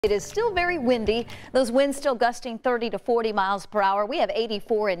It is still very windy. Those winds still gusting 30 to 40 miles per hour. We have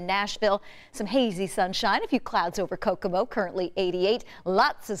 84 in Nashville. Some hazy sunshine. A few clouds over Kokomo. Currently 88.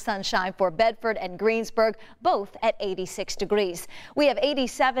 Lots of sunshine for Bedford and Greensburg, both at 86 degrees. We have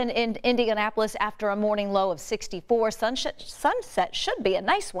 87 in Indianapolis after a morning low of 64. Sunset should be a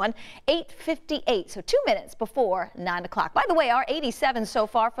nice one. 8:58. So 2 minutes before 9 o'clock. By the way, our 87 so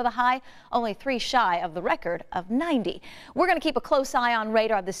far for the high, only 3 shy of the record of 90. We're going to keep a close eye on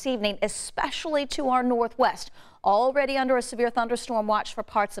radar this evening, especially to our northwest. Already under a severe thunderstorm watch for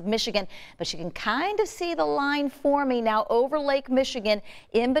parts of Michigan, but you can kind of see the line forming now over Lake Michigan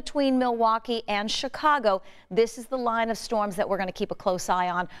in between Milwaukee and Chicago. This is the line of storms that we're going to keep a close eye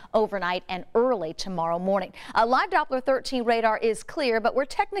on overnight and early tomorrow morning. Live Doppler 13 radar is clear, but we're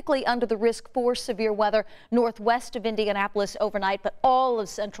technically under the risk for severe weather northwest of Indianapolis overnight, but all of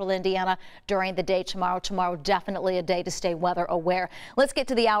central Indiana during the day tomorrow. Tomorrow definitely a day to stay weather aware. Let's get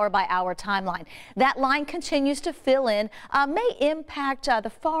to the hour by hour timeline. That line continues to fill in, may impact the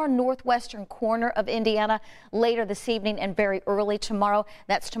far northwestern corner of Indiana later this evening and very early tomorrow.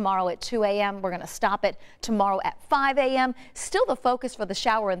 That's tomorrow at 2 a.m. We're going to stop it tomorrow at 5 a.m. Still the focus for the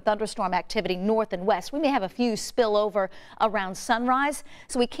shower and thunderstorm activity north and west. We may have a few spill over around sunrise,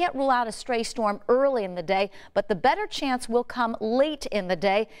 so we can't rule out a stray storm early in the day, but the better chance will come late in the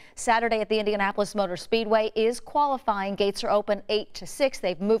day. Saturday at the Indianapolis Motor Speedway is qualifying. Gates are open 8 to 6.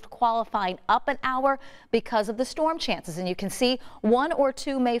 They've moved qualifying up an hour because of the storm chances, and you can see 1 or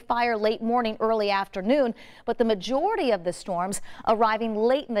 2 may fire late morning, early afternoon, but the majority of the storms arriving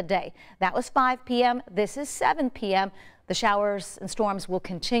late in the day. That was 5 p.m. This is 7 p.m. The showers and storms will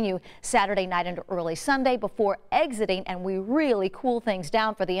continue Saturday night into early Sunday before exiting, and we really cool things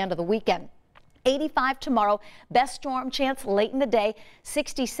down for the end of the weekend. 85 tomorrow, best storm chance late in the day.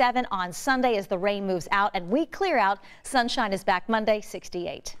 67 on Sunday as the rain moves out and we clear out. Sunshine is back Monday,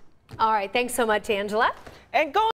 68. All right, thanks so much, Angela. And go